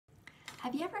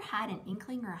Have you ever had an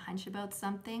inkling or a hunch about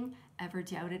something? Ever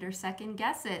doubted or second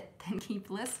guess it? Then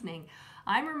keep listening.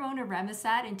 I'm Ramona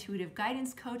Remisat, intuitive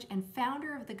guidance coach and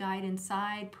founder of the Guide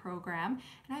Inside program,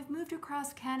 and I've moved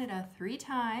across Canada 3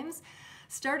 times.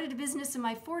 Started a business in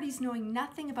my 40s knowing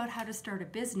nothing about how to start a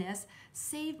business,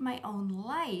 saved my own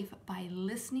life by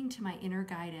listening to my inner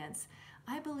guidance.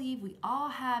 I believe we all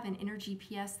have an inner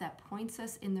GPS that points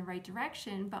us in the right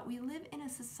direction, but we live in a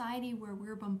society where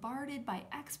we're bombarded by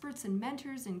experts and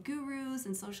mentors and gurus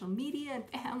and social media and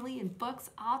family and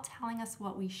books all telling us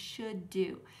what we should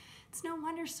do. It's no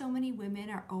wonder so many women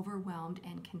are overwhelmed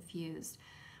and confused.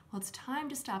 Well, it's time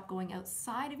to stop going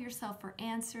outside of yourself for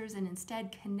answers and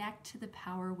instead connect to the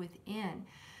power within.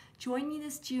 Join me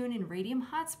this June in Radium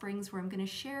Hot Springs, where I'm going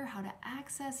to share how to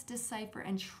access, decipher,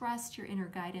 and trust your inner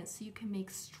guidance so you can make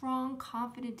strong,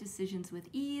 confident decisions with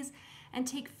ease and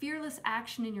take fearless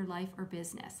action in your life or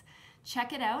business.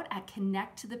 Check it out at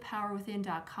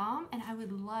connecttothepowerwithin.com, and I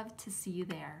would love to see you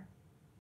there.